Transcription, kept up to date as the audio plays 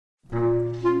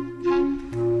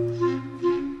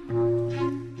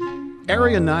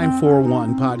Area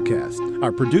 941 podcasts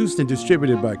are produced and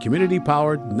distributed by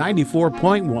community-powered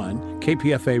 94.1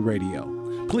 KPFA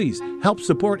Radio. Please help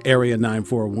support Area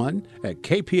 941 at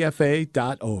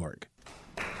kpfa.org.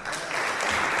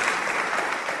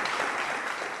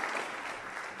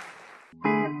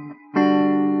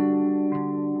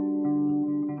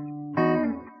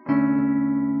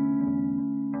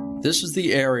 This is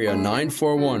the Area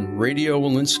 941 Radio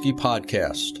Walensky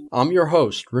podcast. I'm your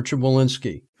host, Richard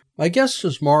Walensky. My guest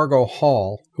is Margot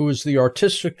Hall, who is the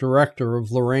artistic director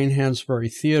of Lorraine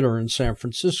Hansberry Theater in San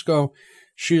Francisco.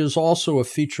 She is also a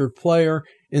featured player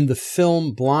in the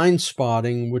film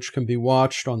Blindspotting, which can be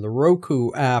watched on the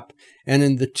Roku app, and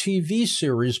in the TV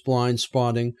series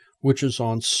Blindspotting, which is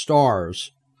on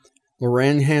Starz.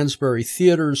 Lorraine Hansberry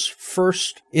Theater's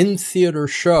first in-theater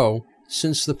show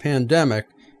since the pandemic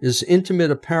is Intimate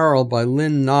Apparel by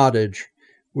Lynn Nottage,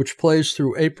 which plays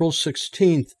through April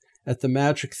 16th at the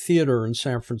Magic Theater in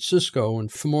San Francisco.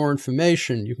 And for more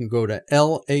information, you can go to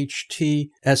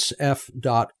lhtsf.org.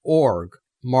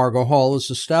 Margot Hall has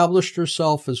established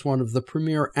herself as one of the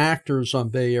premier actors on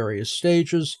Bay Area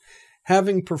stages,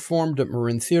 having performed at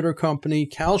Marin Theater Company,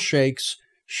 Cal Shakes,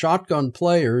 Shotgun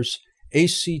Players,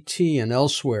 ACT, and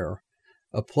elsewhere.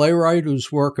 A playwright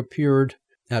whose work appeared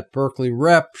at Berkeley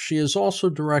Rep, she has also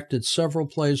directed several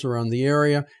plays around the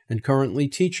area and currently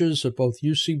teaches at both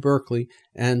UC Berkeley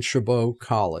and Chabot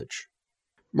College.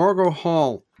 Margot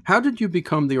Hall, how did you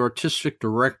become the artistic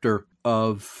director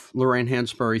of Lorraine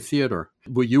Hansberry Theater?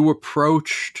 Were you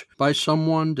approached by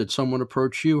someone? Did someone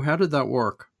approach you? How did that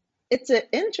work? It's an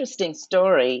interesting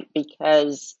story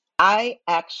because I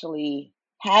actually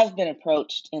have been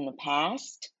approached in the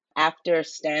past. After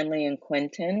Stanley and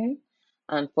Quentin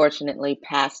unfortunately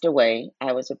passed away,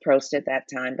 I was approached at that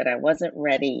time, but I wasn't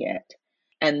ready yet.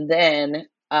 And then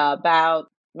about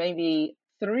maybe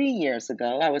 3 years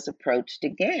ago, I was approached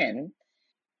again,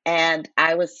 and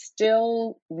I was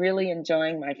still really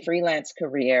enjoying my freelance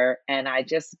career, and I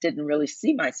just didn't really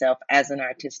see myself as an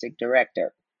artistic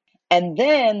director. And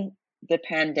then the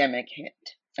pandemic hit,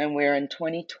 and we're in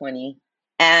 2020,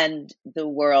 and the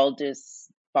world is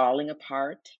falling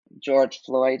apart. George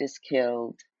Floyd is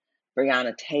killed.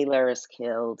 Breonna Taylor is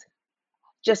killed.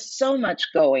 Just so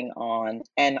much going on.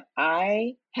 And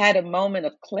I had a moment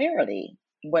of clarity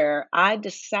where I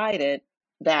decided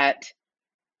that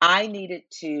I needed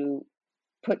to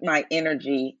put my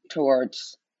energy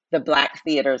towards the Black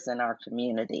theaters in our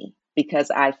community because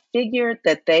I figured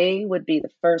that they would be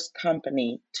the first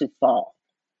company to fall,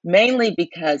 mainly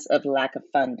because of lack of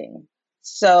funding.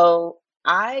 So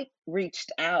I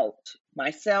reached out,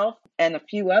 myself and a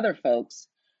few other folks,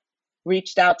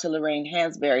 reached out to Lorraine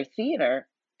Hansberry Theater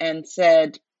and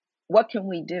said, what can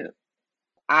we do?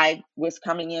 I was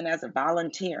coming in as a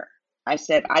volunteer. I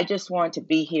said, I just want to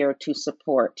be here to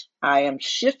support. I am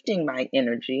shifting my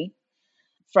energy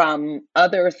from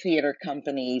other theater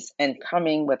companies and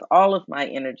coming with all of my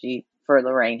energy for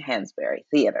Lorraine Hansberry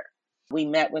Theater. We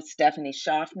met with Stephanie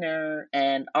Schaffner,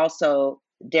 and also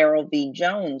Daryl V.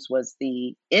 Jones was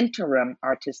the interim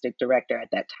artistic director at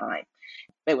that time.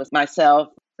 It was myself,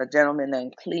 a gentleman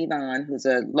named Cleavon, who's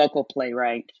a local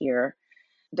playwright here.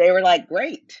 They were like,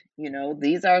 great,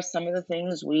 these are some of the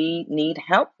things we need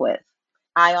help with.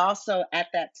 I also, at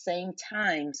that same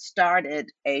time, started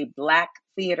a Black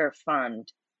Theater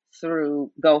Fund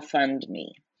through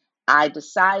GoFundMe. I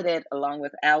decided, along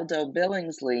with Aldo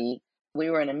Billingsley, we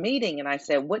were in a meeting and I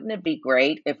said, wouldn't it be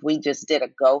great if we just did a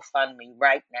GoFundMe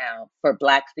right now for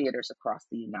Black theaters across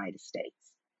the United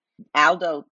States?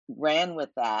 Aldo ran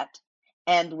with that.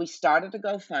 And we started a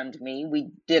GoFundMe. We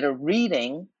did a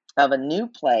reading of a new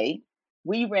play.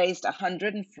 We raised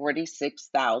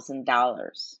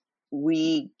 $146,000.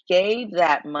 We gave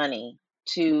that money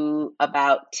to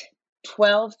about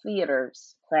 12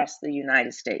 theaters across the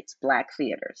United States, Black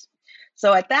theaters.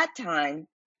 So at that time,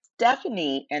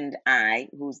 Stephanie and I,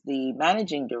 who's the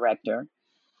managing director,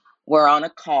 were on a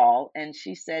call, and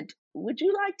she said, would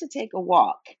you like to take a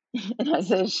walk? And I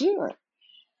said, sure.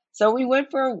 So we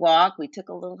went for a walk. We took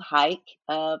a little hike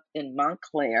up in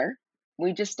Montclair.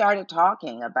 We just started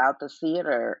talking about the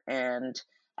theater. And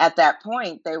at that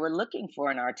point, they were looking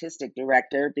for an artistic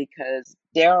director because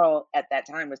Daryl at that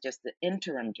time was just the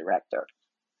interim director.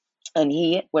 And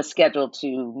he was scheduled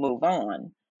to move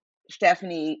on.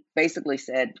 Stephanie basically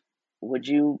said, would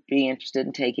you be interested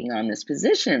in taking on this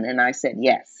position? And I said,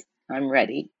 yes, I'm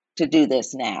ready to do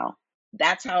this now.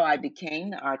 That's how I became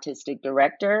the artistic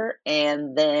director.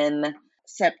 And then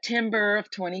September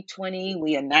of 2020,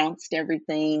 we announced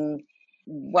everything.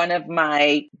 One of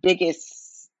my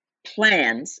biggest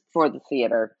plans for the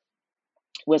theater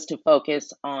was to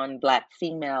focus on Black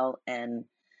female and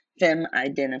femme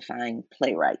identifying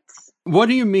playwrights. What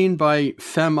do you mean by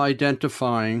femme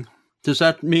identifying? Does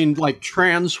that mean like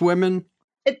trans women?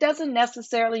 It doesn't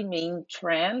necessarily mean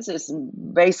trans. It's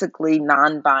basically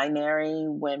non-binary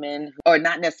women, or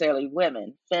not necessarily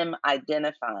women, femme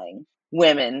identifying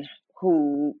women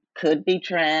who could be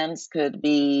trans, could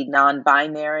be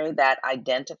non-binary, that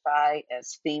identify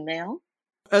as female.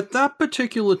 At that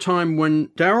particular time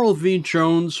when Darrell V.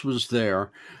 Jones was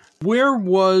there, where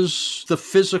was the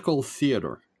physical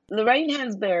theater? Lorraine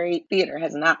Hansberry Theater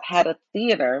has not had a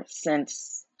theater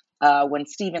since when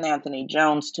Stephen Anthony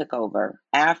Jones took over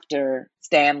after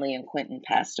Stanley and Quentin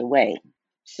passed away.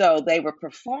 So they were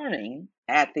performing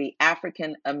at the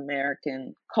African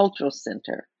American Cultural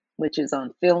Center, which is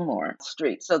on Fillmore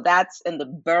Street. So that's in the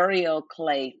Burial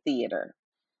Clay Theater.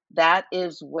 That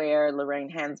is where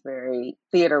Lorraine Hansberry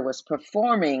Theater was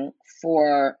performing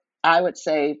for, I would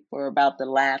say, for about the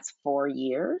last 4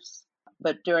 years.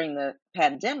 But during the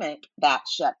pandemic, that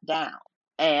shut down.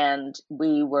 And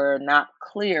we were not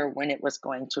clear when it was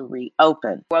going to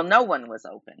reopen. Well, no one was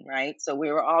open, right? So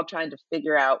we were all trying to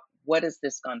figure out, what is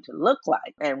this going to look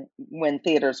like? And when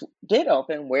theaters did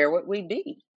open, where would we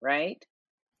be, right?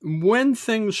 When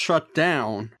things shut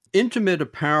down, Intimate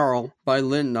Apparel by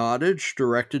Lynn Nottage,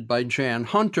 directed by Jan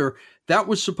Hunter, that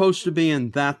was supposed to be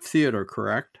in that theater,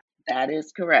 correct? That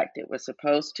is correct. It was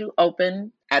supposed to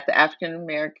open at the African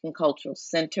American Cultural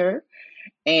Center,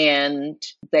 and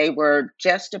they were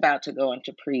just about to go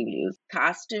into previews.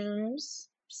 Costumes,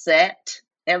 set,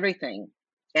 everything.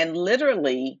 And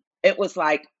literally, it was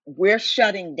like, we're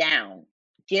shutting down.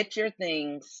 Get your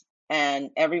things, and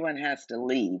everyone has to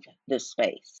leave this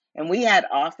space. And we had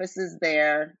offices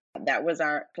there. That was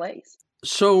our place.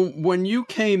 So when you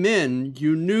came in,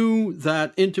 you knew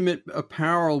that Intimate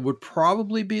Apparel would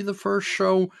probably be the first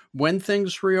show when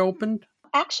things reopened?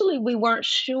 Actually, we weren't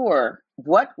sure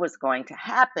what was going to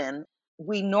happen.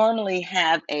 We normally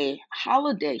have a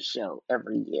holiday show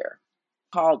every year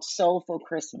called Soulful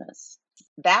Christmas.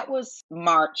 That was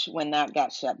March when that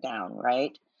got shut down,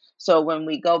 right? So when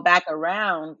we go back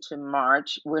around to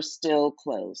March, we're still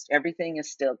closed. Everything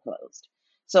is still closed.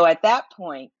 So at that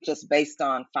point, just based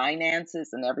on finances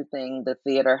and everything the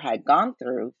theater had gone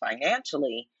through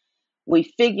financially,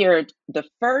 we figured the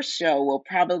first show will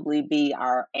probably be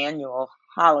our annual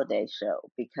holiday show,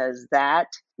 because that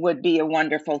would be a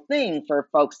wonderful thing for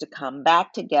folks to come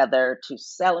back together to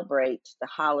celebrate the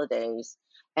holidays.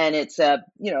 And it's a,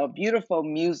 beautiful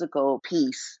musical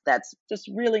piece that's just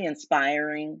really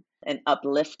inspiring and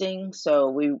uplifting. So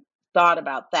we thought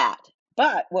about that.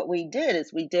 But what we did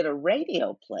is we did a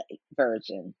radio play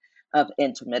version of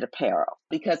Intimate Apparel,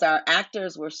 because our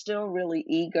actors were still really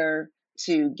eager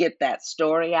to get that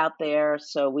story out there.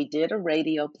 So we did a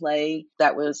radio play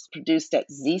that was produced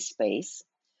at Z Space,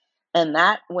 and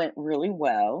that went really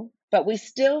well. But we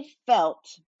still felt,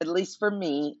 at least for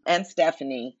me and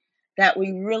Stephanie, that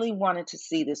we really wanted to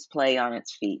see this play on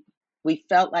its feet. We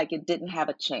felt like it didn't have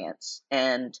a chance,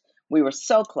 and we were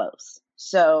so close.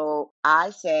 So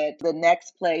I said the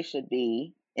next play should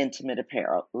be Intimate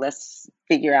Apparel. Let's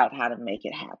figure out how to make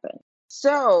it happen.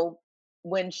 So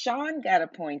when Sean got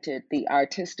appointed the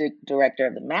artistic director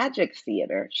of the Magic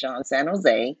Theater, Sean San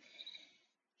Jose,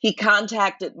 he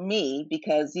contacted me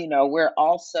because, we're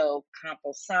also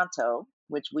Campo Santo,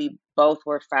 which we both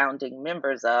were founding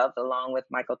members of, along with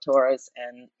Michael Torres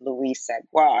and Luis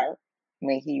Saguar.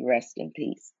 May he rest in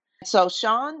peace. So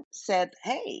Sean said,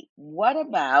 hey, what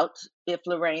about if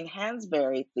Lorraine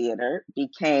Hansberry Theater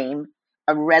became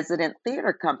a resident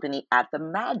theater company at the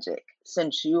Magic,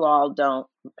 since you all don't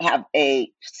have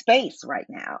a space right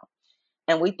now?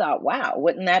 And we thought, wow,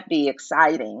 wouldn't that be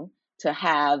exciting to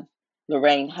have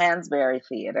Lorraine Hansberry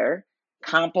Theater,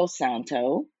 Campo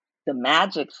Santo, the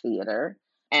Magic Theater?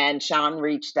 And Sean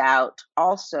reached out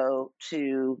also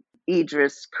to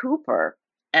Idris Cooper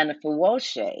and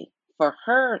Fawoshe for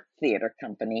her theater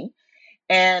company,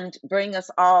 and bring us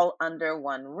all under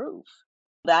one roof.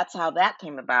 That's how that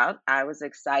came about. I was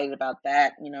excited about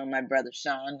that. My brother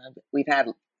Sean, we've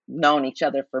known each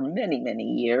other for many, many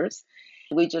years.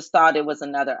 We just thought it was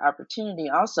another opportunity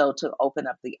also to open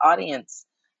up the audience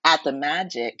at the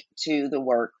Magic to the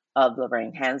work of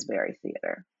Lorraine Hansberry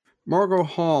Theater. Margot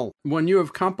Hall, when you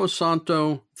have Campo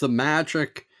Santo, the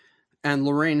Magic, and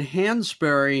Lorraine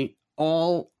Hansberry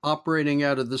all operating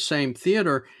out of the same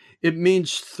theater, it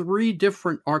means 3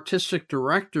 different artistic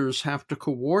directors have to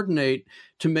coordinate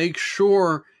to make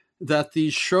sure that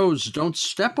these shows don't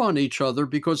step on each other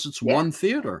because it's one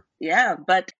theater. Yeah,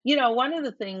 but one of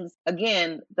the things,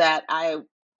 again, that I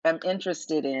am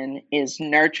interested in is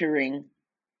nurturing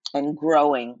and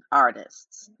growing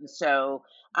artists. So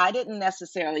I didn't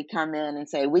necessarily come in and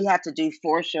say, we have to do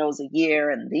 4 shows a year,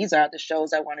 and these are the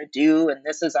shows I want to do, and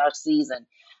this is our season.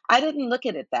 I didn't look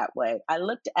at it that way. I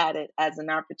looked at it as an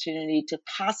opportunity to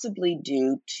possibly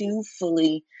do 2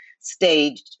 fully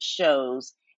staged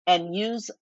shows and use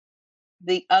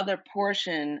the other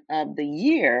portion of the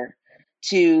year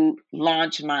to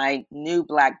launch my New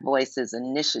Black Voices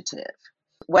initiative.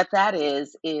 What that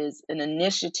is an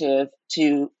initiative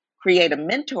to create a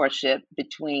mentorship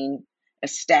between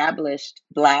established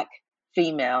Black,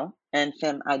 female, and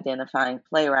femme identifying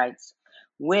playwrights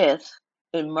with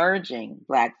emerging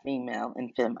Black, female,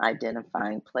 and femme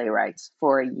identifying playwrights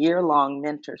for a year-long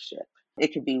mentorship.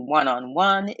 It could be one on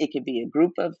one, it could be a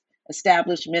group of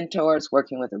established mentors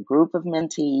working with a group of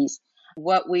mentees.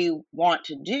 What we want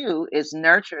to do is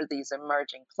nurture these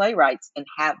emerging playwrights and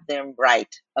have them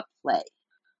write a play.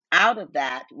 Out of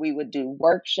that, we would do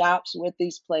workshops with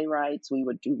these playwrights, we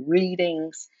would do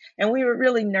readings, and we would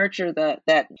really nurture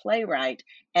that playwright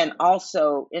and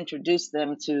also introduce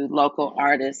them to local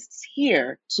artists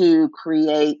here to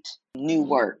create new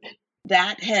work.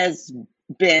 That has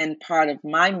been part of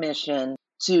my mission,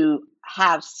 to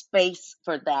have space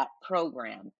for that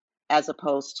program as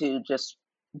opposed to just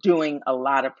doing a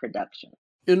lot of production.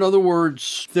 In other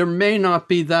words, there may not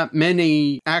be that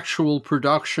many actual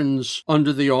productions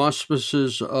under the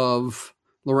auspices of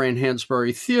Lorraine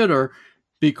Hansberry Theater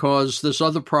because this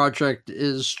other project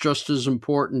is just as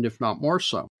important, if not more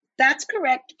so. That's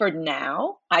correct for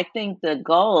now. I think the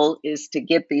goal is to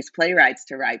get these playwrights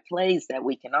to write plays that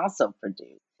we can also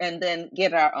produce and then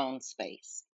get our own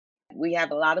space. We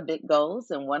have a lot of big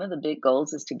goals, and one of the big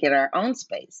goals is to get our own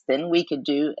space. Then we could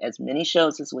do as many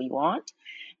shows as we want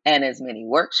and as many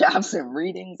workshops and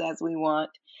readings as we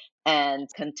want and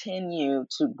continue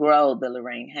to grow the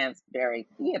Lorraine Hansberry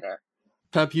Theater.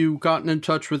 Have you gotten in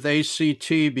touch with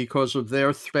ACT because of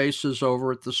their spaces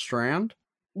over at the Strand?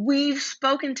 We've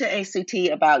spoken to ACT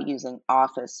about using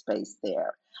office space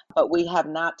there, but we have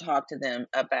not talked to them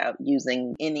about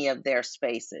using any of their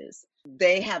spaces.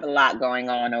 They have a lot going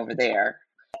on over there.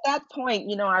 At that point,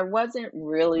 I wasn't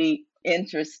really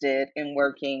interested in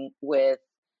working with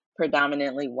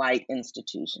predominantly white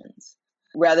institutions.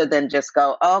 Rather than just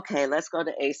go, okay, let's go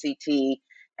to ACT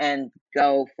and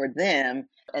go for them,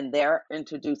 and they're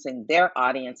introducing their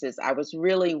audiences. I was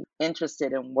really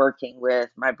interested in working with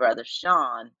my brother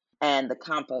Sean and the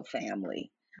Campo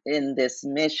family in this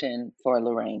mission for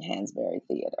Lorraine Hansberry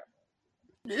Theater.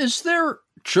 Is there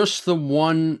just the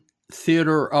one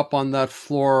theater up on that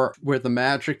floor where the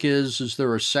magic is? Is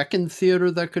there a second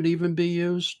theater that could even be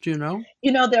used? Do you know?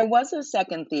 There was a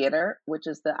second theater, which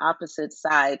is the opposite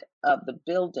side of the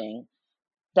building,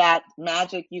 that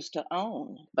Magic used to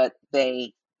own, but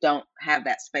they don't have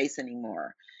that space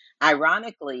anymore.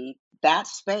 Ironically, that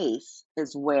space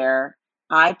is where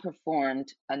I performed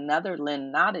another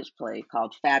Lynn Nottage play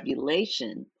called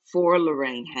Fabulation for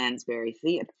Lorraine Hansberry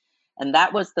Theater. And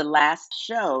that was the last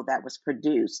show that was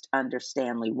produced under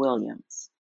Stanley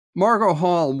Williams. Margot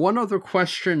Hall, one other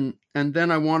question, and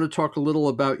then I want to talk a little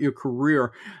about your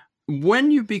career. When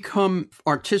you become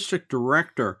artistic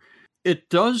director, it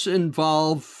does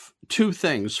involve two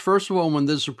things. First of all, when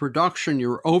there's a production,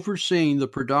 you're overseeing the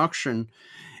production,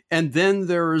 and then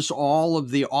there's all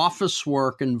of the office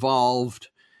work involved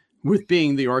with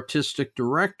being the artistic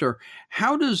director.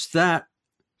 How does that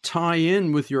tie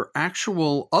in with your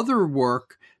actual other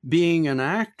work, being an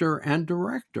actor and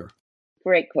director?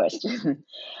 Great question.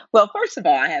 Well, first of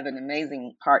all, I have an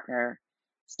amazing partner,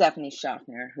 Stephanie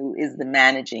Schaffner, who is the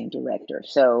managing director.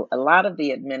 So a lot of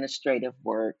the administrative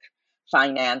work,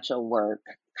 financial work,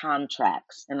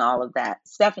 contracts, and all of that,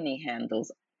 Stephanie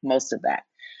handles most of that.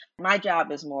 My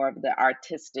job is more of the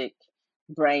artistic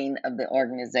brain of the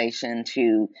organization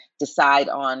to decide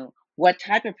on what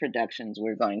type of productions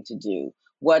we're going to do,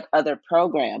 what other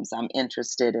programs I'm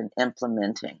interested in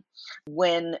implementing.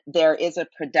 When there is a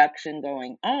production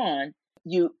going on,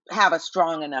 you have a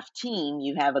strong enough team,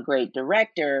 you have a great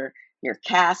director, your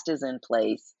cast is in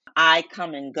place. I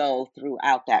come and go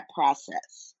throughout that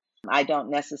process. I don't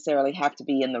necessarily have to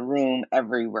be in the room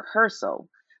every rehearsal,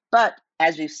 but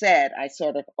as you said, I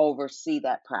sort of oversee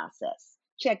that process.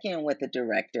 Check in with the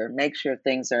director, make sure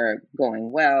things are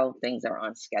going well, things are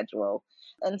on schedule.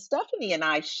 And Stephanie and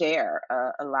I share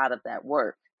a lot of that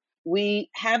work. We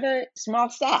have a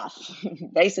small staff.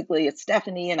 Basically, it's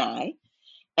Stephanie and I.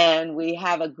 And we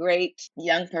have a great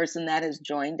young person that has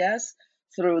joined us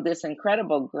through this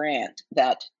incredible grant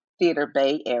that Theater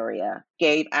Bay Area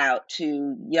gave out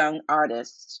to young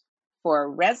artists for a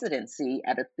residency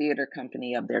at a theater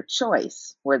company of their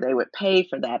choice, where they would pay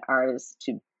for that artist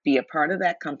to be a part of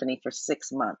that company for 6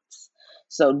 months.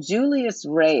 So Julius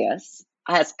Reyes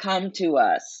has come to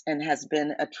us and has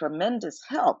been a tremendous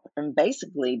help in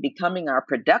basically becoming our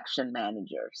production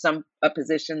manager, a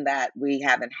position that we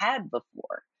haven't had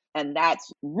before. And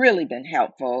that's really been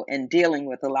helpful in dealing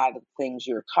with a lot of the things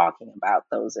you're talking about,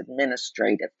 those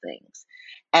administrative things.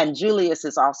 And Julius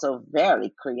is also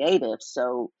very creative.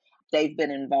 So they've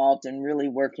been involved in really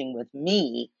working with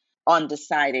me on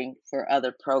deciding for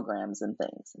other programs and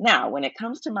things. Now, when it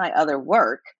comes to my other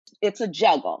work, it's a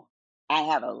juggle. I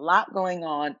have a lot going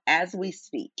on as we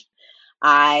speak.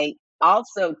 I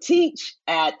also teach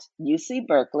at UC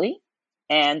Berkeley,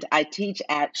 and I teach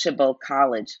at Chabot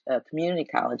College, a community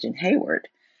college in Hayward.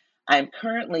 I'm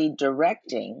currently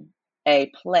directing a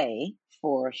play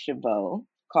for Chabot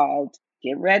called,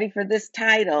 get ready for this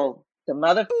title, The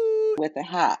Mother with a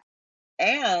Hat.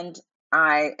 And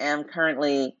I am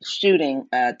currently shooting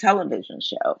a television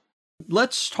show.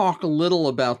 Let's talk a little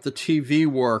about the TV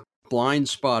work, Blind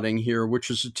Spotting here, which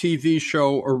is a TV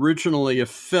show, originally a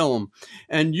film.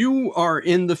 And you are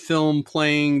in the film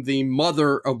playing the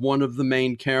mother of one of the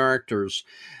main characters.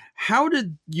 How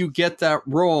did you get that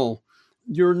role?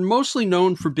 You're mostly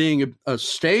known for being a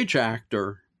stage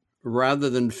actor rather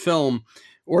than film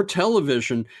or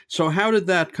television. So how did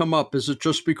that come up? Is it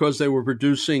just because they were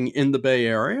producing in the Bay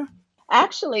Area?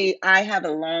 Actually, I have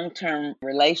a long-term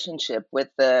relationship with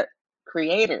the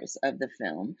creators of the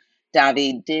film,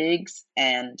 Daveed Diggs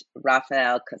and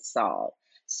Rafael Casal.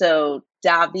 So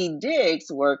Daveed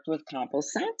Diggs worked with Campo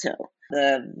Santo.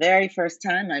 The very first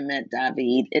time I met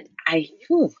Daveed, it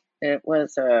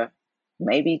was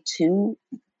maybe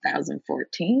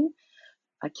 2014.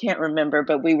 I can't remember,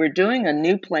 but we were doing a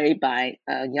new play by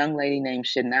a young lady named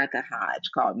Shanaka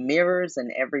Hodge called Mirrors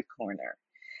in Every Corner.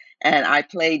 And I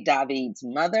played Daveed's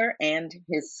mother and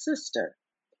his sister,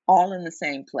 all in the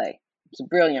same play. It's a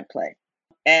brilliant play.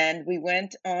 And we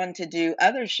went on to do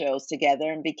other shows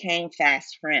together and became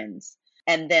fast friends.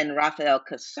 And then Rafael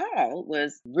Casal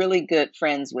was really good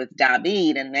friends with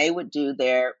Daveed, and they would do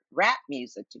their rap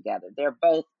music together. They're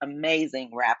both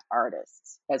amazing rap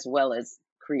artists as well as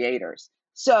creators.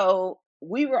 So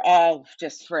we were all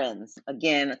just friends,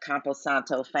 again, a Campo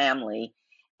Santo family.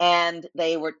 And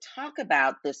they would talk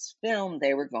about this film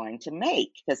they were going to make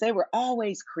because they were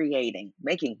always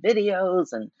making videos,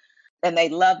 and they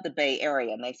loved the Bay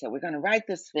Area. And they said, we're going to write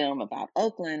this film about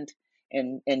Oakland,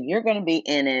 and you're going to be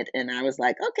in it. And I was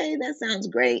like, okay, that sounds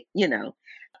great,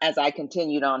 as I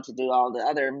continued on to do all the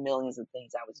other millions of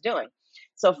things I was doing.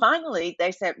 So finally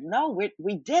they said, no,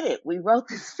 we did it. We wrote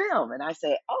this film. And I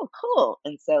said, oh, cool.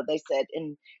 And so they said,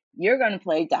 and you're going to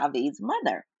play Daveed's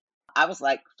mother. I was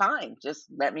like, fine, just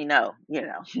let me know,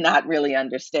 not really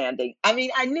understanding. I mean,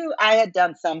 I knew I had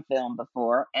done some film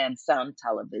before and some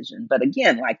television. But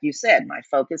again, like you said, my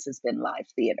focus has been live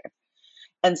theater.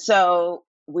 And so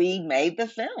we made the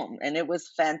film, and it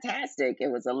was fantastic. It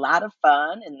was a lot of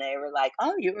fun. And they were like,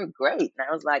 oh, you were great. And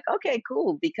I was like, okay,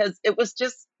 cool. Because it was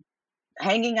just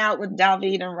hanging out with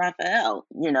Daveed and Rafael,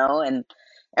 and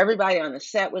everybody on the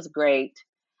set was great.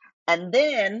 And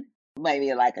then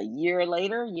maybe like a year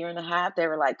later, year and a half, they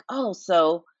were like, oh,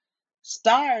 so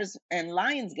Stars and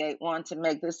Lionsgate want to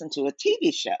make this into a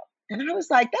TV show. And I was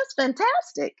like, that's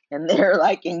fantastic. And they're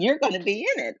like, and you're going to be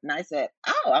in it. And I said,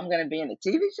 oh, I'm going to be in a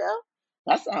TV show?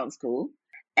 That sounds cool.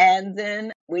 And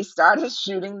then we started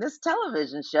shooting this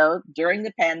television show during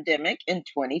the pandemic in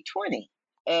 2020.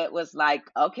 It was like,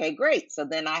 okay, great. So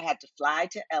then I had to fly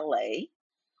to LA.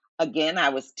 Again, I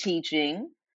was teaching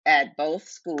at both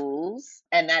schools.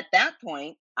 And at that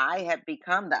point, I had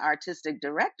become the artistic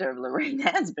director of Lorraine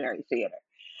Hansberry Theater.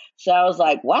 So I was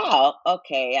like, wow,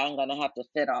 okay, I'm going to have to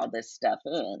fit all this stuff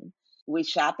in. We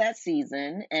shot that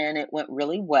season and it went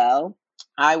really well.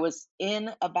 I was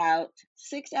in about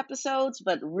 6 episodes,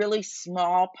 but really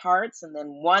small parts. And then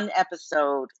one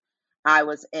episode, I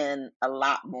was in a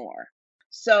lot more.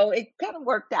 So it kind of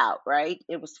worked out, right?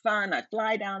 It was fun. I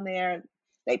fly down there.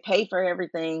 They pay for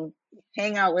everything,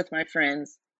 hang out with my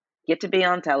friends, get to be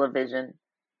on television,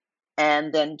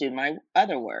 and then do my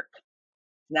other work.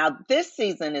 Now, this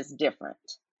season is different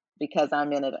because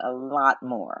I'm in it a lot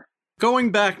more.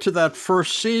 Going back to that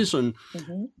first season,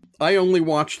 I only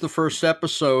watched the first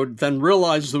episode, then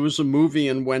realized there was a movie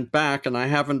and went back, and I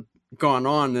haven't gone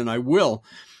on, and I will.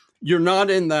 You're not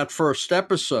in that first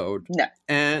episode. No.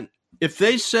 And if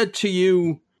they said to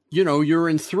you, you're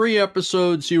in 3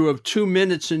 episodes, you have 2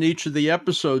 minutes in each of the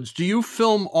episodes, do you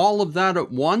film all of that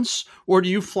at once, or do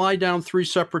you fly down 3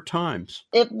 separate times?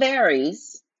 It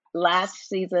varies. Last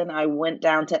season, I went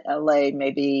down to LA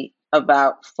maybe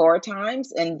about 4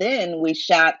 times. And then we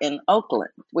shot in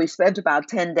Oakland. We spent about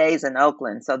 10 days in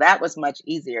Oakland. So that was much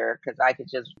easier because I could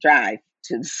just drive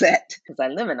to the set because I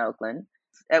live in Oakland.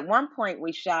 At one point,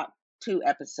 we shot 2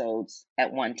 episodes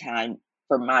at one time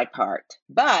for my part.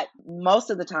 But most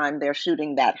of the time, they're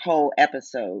shooting that whole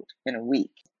episode in a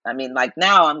week. I mean, like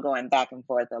now I'm going back and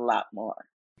forth a lot more.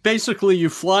 Basically, you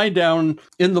fly down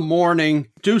in the morning,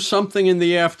 do something in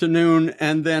the afternoon,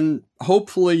 and then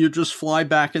hopefully you just fly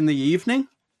back in the evening?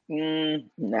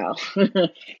 No.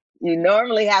 You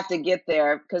normally have to get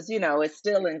there because, it's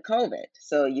still in COVID.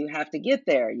 So you have to get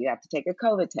there. You have to take a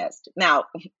COVID test. Now,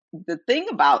 the thing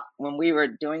about when we were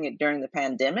doing it during the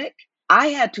pandemic, I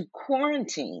had to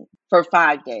quarantine for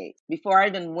 5 days before I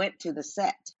even went to the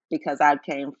set because I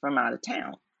came from out of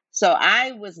town. So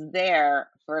I was there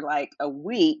for like a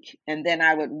week and then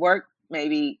I would work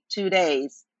maybe 2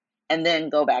 days and then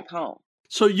go back home.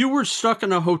 So you were stuck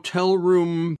in a hotel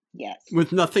room Yes.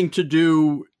 with nothing to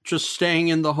do, just staying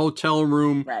in the hotel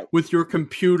room Right. with your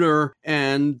computer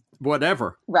and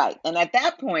whatever. Right. And at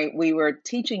that point, we were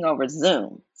teaching over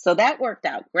Zoom. So that worked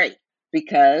out great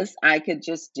because I could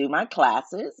just do my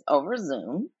classes over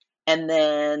Zoom. And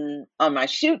then on my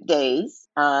shoot days,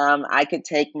 I could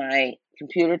take my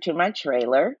computer to my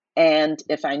trailer. And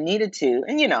if I needed to,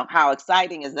 and how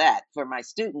exciting is that for my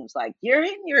students? Like, you're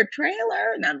in your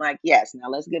trailer? And I'm like, yes, now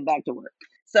let's get back to work.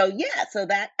 So, yeah, so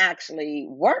that actually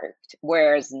worked.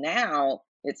 Whereas now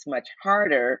it's much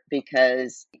harder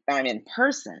because I'm in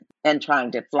person and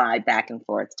trying to fly back and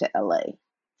forth to LA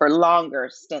for longer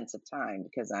stints of time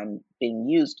because I'm being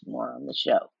used more on the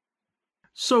show.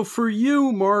 So for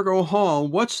you, Margot Hall,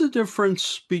 what's the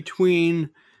difference between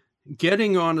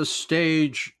getting on a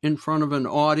stage in front of an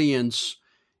audience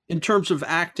in terms of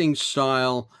acting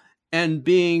style and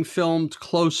being filmed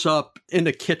close up in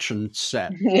a kitchen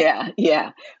set?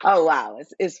 Yeah. Oh, wow.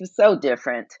 It's so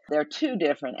different. They're two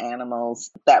different animals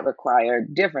that require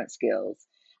different skills.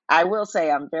 I will say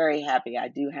I'm very happy I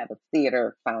do have a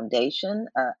theater foundation,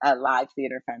 a live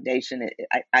theater foundation.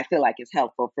 I feel like it's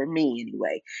helpful for me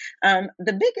anyway.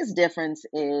 The biggest difference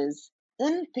is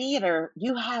in theater,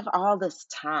 you have all this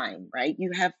time, right?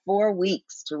 You have 4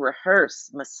 weeks to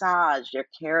rehearse, massage your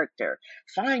character,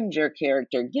 find your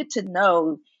character, get to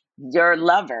know your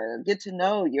lover, get to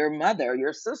know your mother,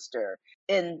 your sister.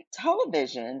 In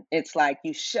television, it's like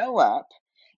you show up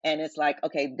and it's like,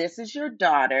 okay, this is your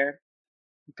daughter,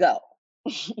 go.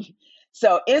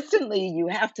 So instantly you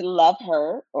have to love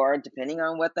her, or depending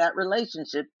on what that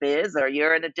relationship is, or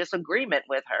you're in a disagreement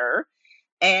with her.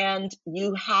 And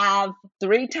you have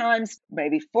 3 times,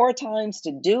 maybe 4 times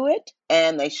to do it,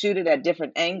 and they shoot it at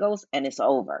different angles, and it's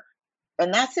over.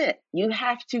 And that's it. You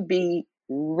have to be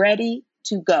ready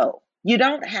to go. You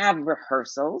don't have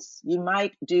rehearsals. You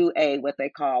might do what they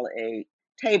call a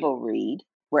table read,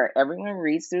 where everyone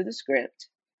reads through the script.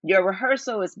 Your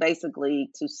rehearsal is basically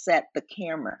to set the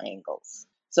camera angles.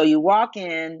 So you walk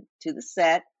in to the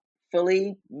set,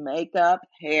 fully makeup,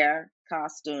 hair,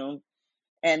 costume,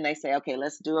 and they say, okay,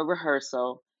 let's do a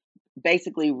rehearsal.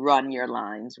 Basically, run your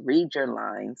lines, read your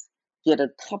lines, get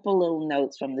a couple little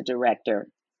notes from the director,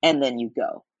 and then you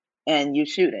go and you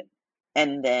shoot it.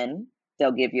 And then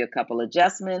they'll give you a couple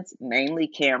adjustments, mainly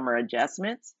camera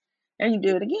adjustments, and you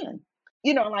do it again.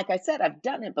 Like I said, I've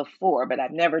done it before, but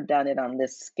I've never done it on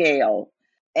this scale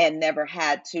and never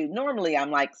had to. Normally, I'm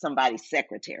like somebody's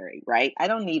secretary, right? I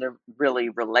don't need a really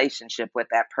relationship with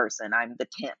that person. I'm the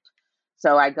temp.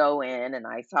 So I go in and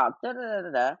I talk, da da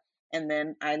da da, and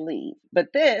then I leave.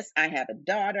 But this, I have a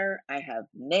daughter, I have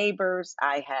neighbors,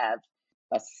 I have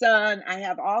a son, I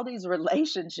have all these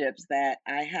relationships that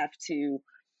I have to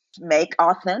make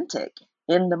authentic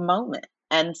in the moment.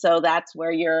 And so that's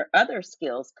where your other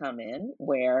skills come in,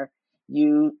 where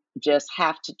you just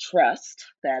have to trust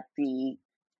that the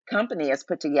company has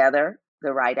put together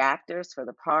the right actors for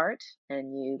the part,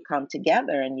 and you come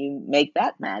together and you make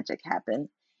that magic happen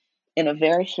in a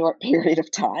very short period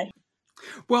of time.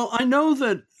 Well, I know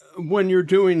that when you're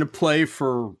doing a play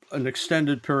for an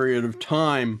extended period of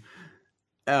time,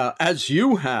 as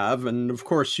you have, and of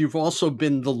course you've also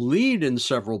been the lead in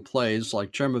several plays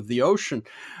like Gem of the Ocean,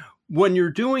 when you're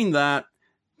doing that,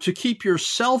 to keep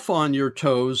yourself on your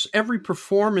toes, every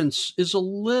performance is a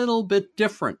little bit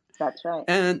different. That's right.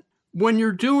 And when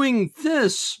you're doing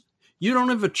this, you don't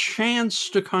have a chance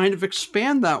to kind of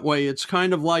expand that way. It's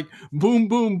kind of like boom,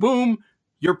 boom, boom,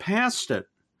 you're past it.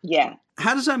 Yeah.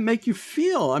 How does that make you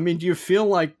feel? I mean, do you feel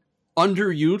like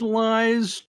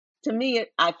underutilized? To me,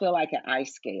 I feel like an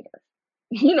ice skater.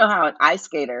 You know how an ice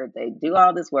skater, they do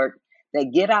all this work, they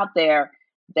get out there,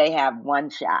 they have one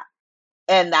shot.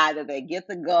 And either they get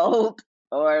the gold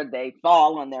or they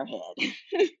fall on their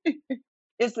head.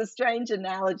 It's a strange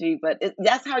analogy, but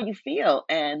that's how you feel.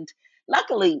 And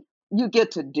luckily, you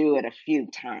get to do it a few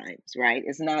times, right?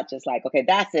 It's not just like, okay,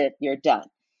 that's it, you're done.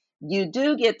 You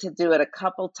do get to do it a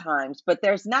couple times, but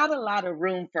there's not a lot of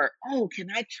room for, oh, can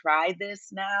I try this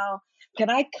now? Can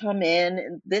I come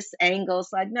in this angle?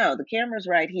 It's like, no, the camera's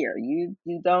right here. You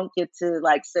don't get to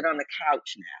like sit on the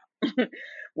couch now.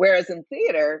 Whereas in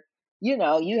theater, you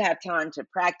have time to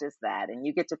practice that and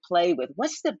you get to play with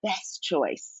what's the best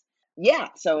choice. Yeah,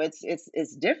 so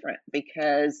it's different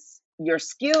because your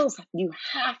skills, you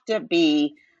have to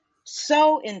be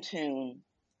so in tune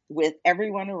with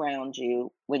everyone around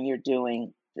you when you're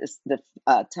doing the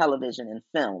television and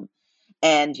film,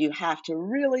 and you have to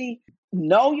really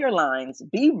know your lines,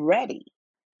 be ready.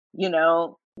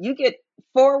 You get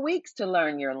 4 weeks to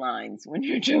learn your lines when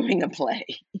you're doing a play,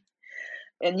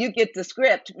 and you get the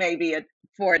script maybe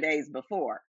 4 days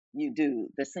before you do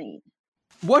the scene.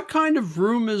 What kind of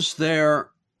room is there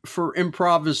for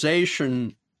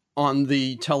improvisation on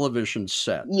the television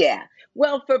set? Yeah.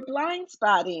 Well, for blind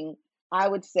spotting, I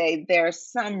would say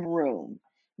there's some room.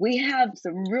 We have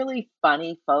some really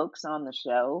funny folks on the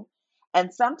show,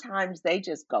 and sometimes they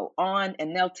just go on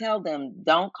and they'll tell them,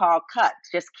 don't call cut,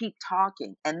 just keep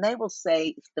talking. And they will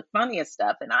say the funniest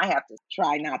stuff, and I have to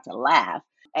try not to laugh.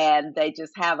 And they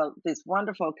just have this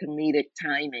wonderful comedic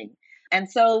timing. And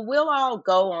so we'll all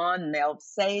go on and they'll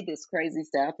say this crazy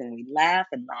stuff, and we laugh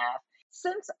and laugh.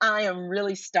 Since I am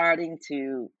really starting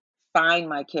to find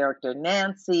my character,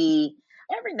 Nancy,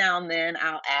 every now and then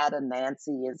I'll add a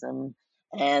Nancyism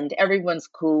and everyone's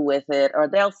cool with it. Or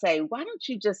they'll say, why don't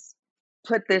you just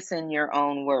put this in your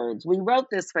own words? We wrote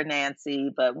this for Nancy,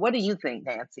 but what do you think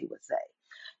Nancy would say?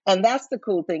 And that's the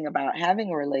cool thing about having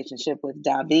a relationship with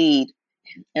David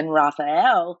and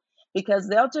Raphael, because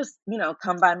they'll just,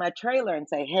 come by my trailer and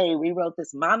say, hey, we wrote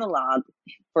this monologue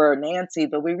for Nancy,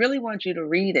 but we really want you to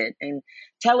read it and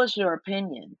tell us your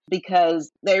opinion,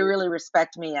 because they really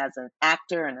respect me as an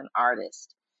actor and an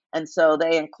artist. And so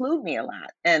they include me a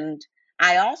lot. And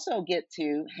I also get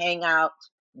to hang out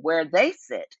where they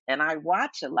sit and I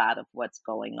watch a lot of what's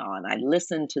going on. I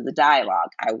listen to the dialogue.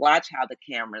 I watch how the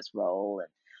cameras roll and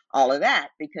all of that,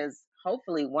 because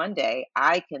hopefully one day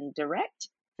I can direct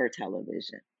for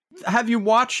television. Have you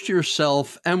watched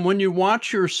yourself? And when you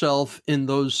watch yourself in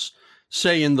those,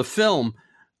 say in the film,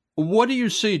 what do you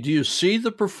see? Do you see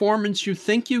the performance you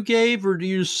think you gave, or do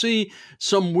you see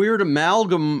some weird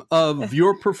amalgam of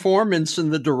your performance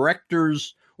and the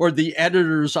director's or the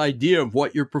editor's idea of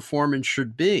what your performance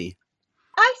should be?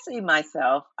 I see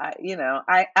myself.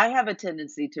 I have a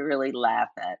tendency to really laugh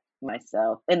at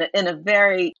myself in a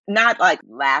very, not like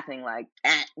laughing like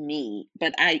at me,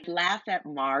 but I laugh at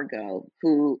Margot,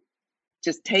 who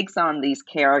just takes on these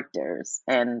characters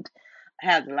and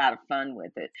has a lot of fun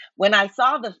with it. When I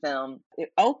saw the film, it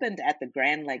opened at the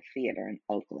Grand Lake Theater in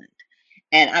Oakland,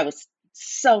 and I was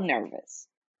so nervous.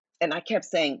 And I kept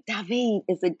saying, David,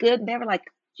 is it good? And they were like,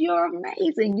 you're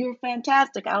amazing. You're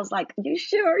fantastic. I was like, you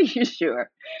sure? You sure?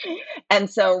 And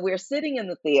so we're sitting in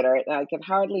the theater, and I could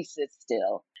hardly sit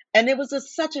still. And it was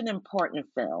such an important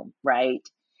film, right?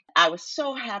 I was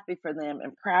so happy for them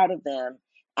and proud of them.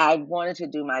 I wanted to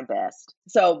do my best.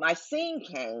 So my scene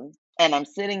came, and I'm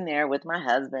sitting there with my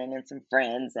husband and some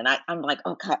friends, and I'm like,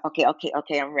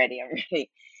 okay, I'm ready.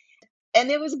 And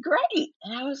it was great.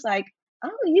 And I was like,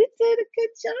 oh, you did a good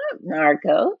job,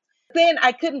 Marco. Then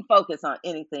I couldn't focus on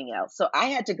anything else. So I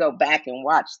had to go back and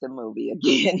watch the movie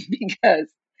again because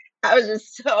I was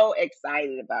just so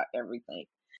excited about everything.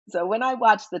 So when I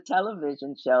watch the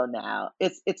television show now,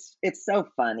 it's so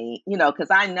funny, because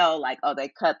I know like, oh, they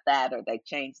cut that or they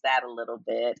changed that a little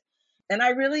bit. And I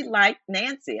really like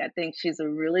Nancy. I think she's a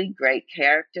really great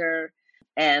character.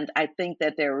 And I think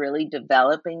that they're really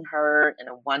developing her in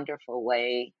a wonderful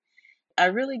way. I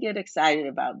really get excited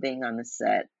about being on the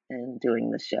set and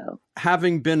doing the show.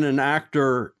 Having been an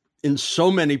actor in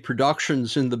so many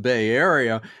productions in the Bay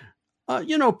Area,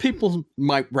 people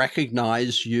might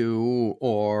recognize you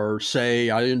or say,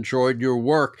 I enjoyed your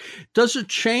work. Does it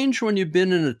change when you've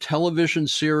been in a television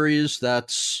series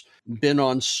that's been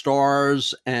on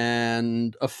Starz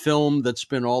and a film that's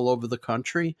been all over the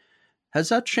country? Has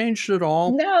that changed at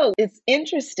all? No, it's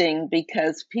interesting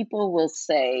because people will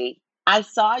say, I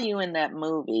saw you in that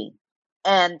movie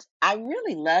and I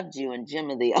really loved you in Jim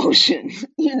of the Ocean.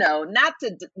 Not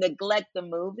to neglect the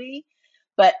movie,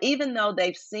 but even though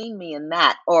they've seen me in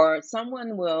that, or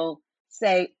someone will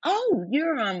say, oh,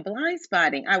 you're on Blind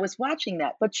Spotting. I was watching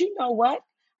that. But you know what?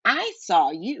 I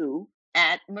saw you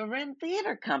at Marin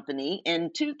Theater Company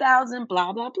in 2000,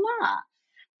 blah, blah, blah.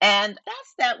 And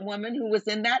that's that woman who was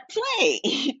in that play.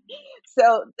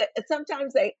 So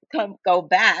sometimes they go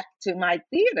back to my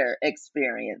theater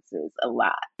experiences a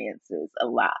lot.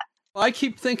 I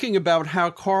keep thinking about how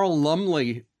Carl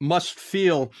Lumbly must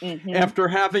feel Hmm. after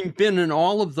having been in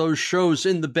all of those shows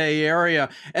in the Bay Area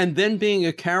and then being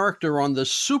a character on the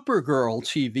Supergirl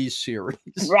TV series.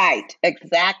 Right,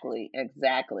 exactly.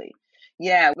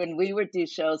 Yeah, when we would do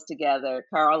shows together,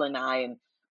 Carl and I, and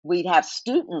we'd have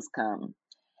students come,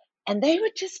 and they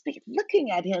would just be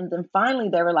looking at him. Then finally,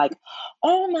 they were like,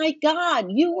 "Oh my God,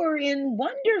 you were in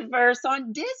Wonderverse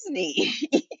on Disney."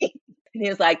 And he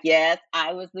was like, "Yes,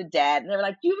 I was the dad." And they were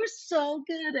like, "You were so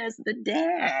good as the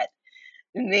dad."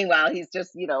 And meanwhile, he's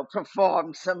just,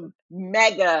 performed some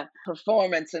mega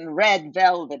performance in Red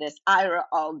Velvet as Ira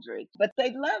Aldrich. But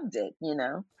they loved it.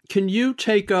 Can you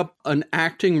take up an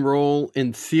acting role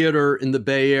in theater in the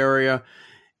Bay Area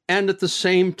and at the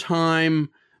same time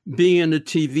be in a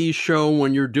TV show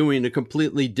when you're doing a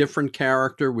completely different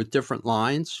character with different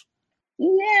lines?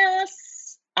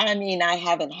 Yes. I mean, I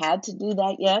haven't had to do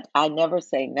that yet. I never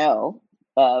say no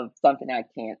of something I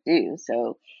can't do.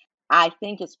 So I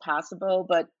think it's possible.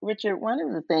 But Richard, one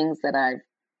of the things that I've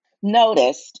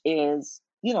noticed is,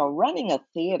 running a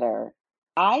theater,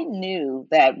 I knew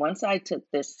that once I took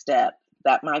this step,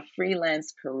 that my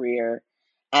freelance career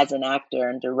as an actor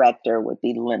and director would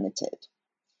be limited.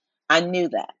 I knew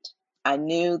that. I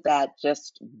knew that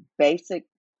just basic,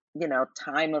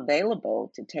 time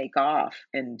available to take off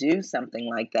and do something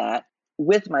like that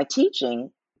with my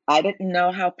teaching, I didn't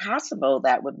know how possible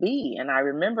that would be. And I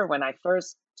remember when I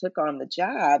first took on the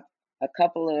job, a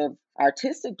couple of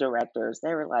artistic directors,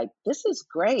 they were like, "This is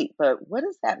great, but what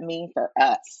does that mean for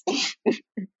us?"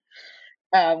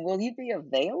 Will you be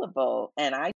available?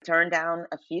 And I turned down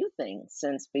a few things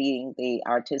since being the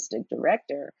artistic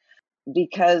director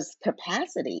because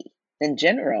capacity in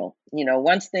general,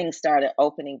 once things started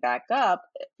opening back up,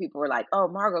 people were like, "Oh,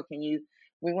 Margot,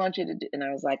 we want you to do," and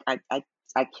I was like,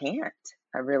 I can't.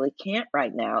 I really can't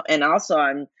right now. And also,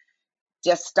 I'm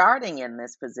just starting in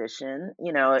this position.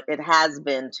 It has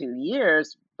been 2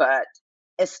 years, but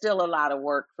it's still a lot of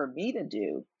work for me to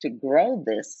do to grow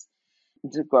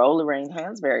Lorraine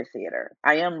Hansberry Theater.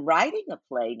 I am writing a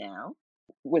play now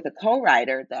with a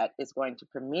co-writer that is going to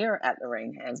premiere at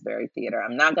Lorraine Hansberry Theater.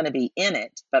 I'm not going to be in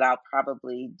it, but I'll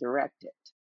probably direct it.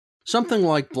 Something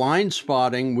like Blind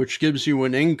Spotting, which gives you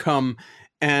an income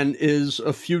and is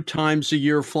a few times a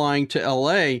year flying to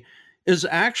LA, is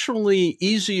actually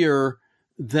easier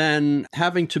than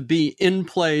having to be in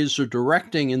plays or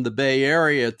directing in the Bay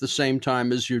Area at the same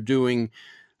time as you're doing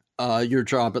your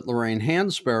job at Lorraine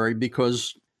Hansberry,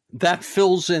 because that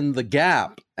fills in the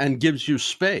gap and gives you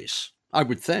space, I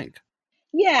would think.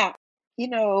 Yeah,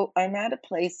 I'm at a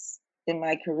place in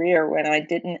my career when I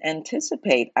didn't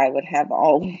anticipate I would have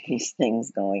all of these things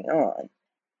going on.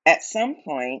 At some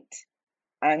point,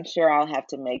 I'm sure I'll have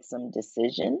to make some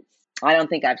decisions. I don't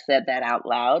think I've said that out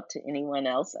loud to anyone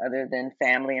else other than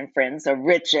family and friends. So,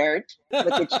 Richard,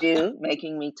 look at you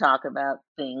making me talk about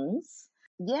things.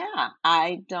 Yeah,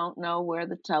 I don't know where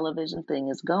the television thing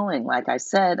is going. Like I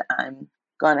said, I'm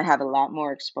going to have a lot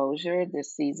more exposure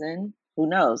this season. Who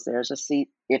knows?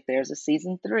 If there's a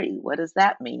season 3, what does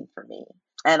that mean for me?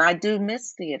 And I do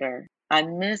miss theater. I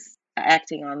miss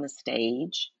acting on the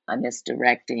stage. I miss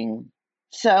directing.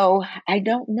 So I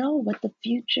don't know what the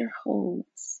future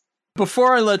holds.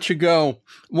 Before I let you go,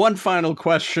 one final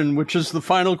question, which is the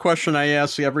final question I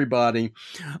ask everybody.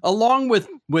 Along with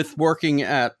working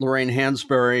at Lorraine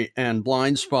Hansberry and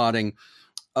Blind Spotting,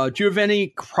 do you have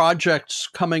any projects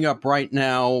coming up right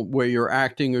now where you're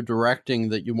acting or directing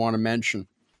that you want to mention?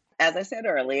 As I said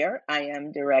earlier, I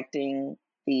am directing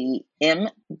the M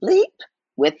Bleep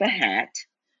with the Hat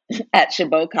at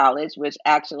Chabot College, which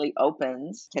actually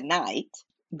opens tonight,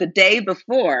 the day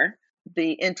before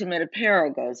the Intimate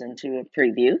Apparel goes into a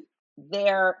preview.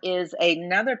 There is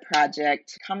another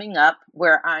project coming up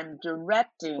where I'm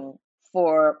directing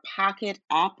for Pocket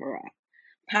Opera.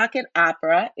 Pocket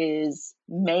Opera is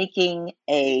making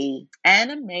a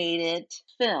animated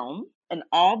film, an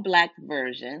all black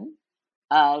version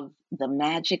of The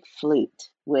Magic Flute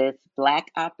with Black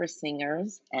opera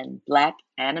singers and Black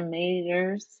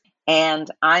animators. And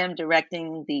I am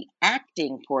directing the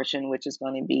acting portion, which is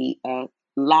going to be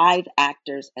live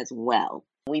actors as well.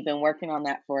 We've been working on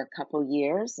that for a couple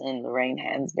years, and Lorraine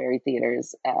Hansberry Theater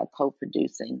is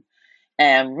co-producing.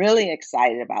 And I'm really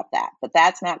excited about that. But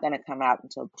that's not going to come out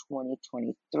until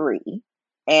 2023.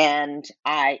 And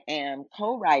I am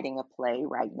co-writing a play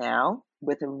right now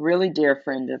with a really dear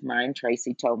friend of mine,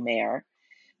 Tracy Tomer,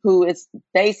 who is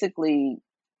basically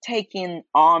taking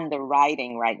on the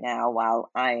writing right now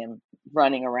while I am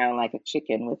running around like a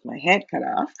chicken with my head cut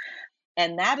off.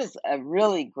 And that is a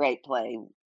really great play.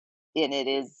 And it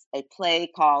is a play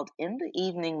called In the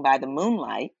Evening by the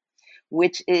Moonlight,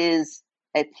 which is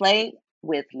a play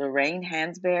with Lorraine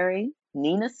Hansberry,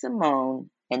 Nina Simone,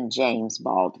 and James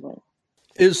Baldwin.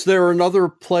 Is there another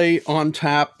play on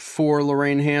tap for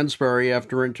Lorraine Hansberry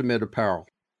after Intimate Apparel?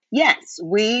 Yes,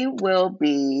 we will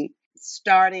be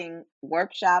starting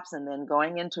workshops and then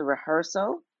going into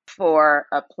rehearsal for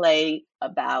a play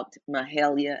about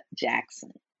Mahalia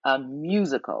Jackson, a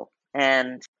musical.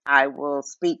 And I will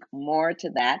speak more to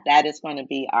that. That is going to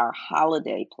be our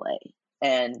holiday play.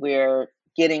 And we're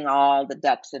getting all the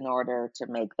ducks in order to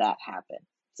make that happen.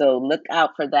 So look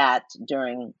out for that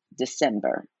during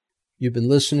December. You've been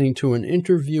listening to an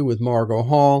interview with Margot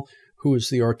Hall, who is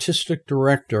the artistic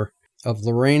director of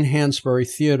Lorraine Hansberry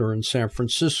Theater in San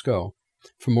Francisco.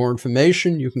 For more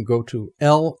information, you can go to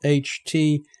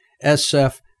lhtsf.org.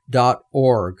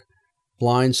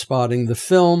 Blind Spotting the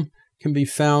film can be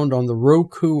found on the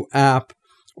Roku app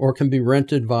or can be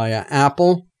rented via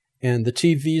Apple, and the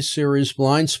TV series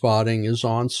Blind Spotting is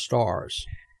on Starz.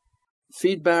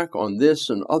 Feedback on this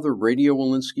and other Radio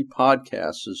Walensky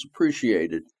podcasts is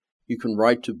appreciated. You can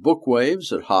write to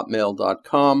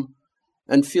bookwaves@hotmail.com,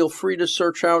 and feel free to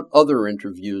search out other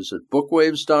interviews at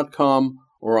bookwaves.com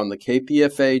or on the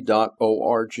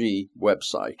kpfa.org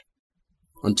website.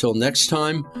 Until next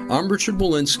time, I'm Richard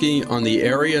Walensky on the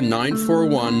Area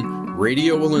 941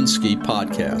 Radio Walensky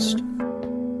podcast.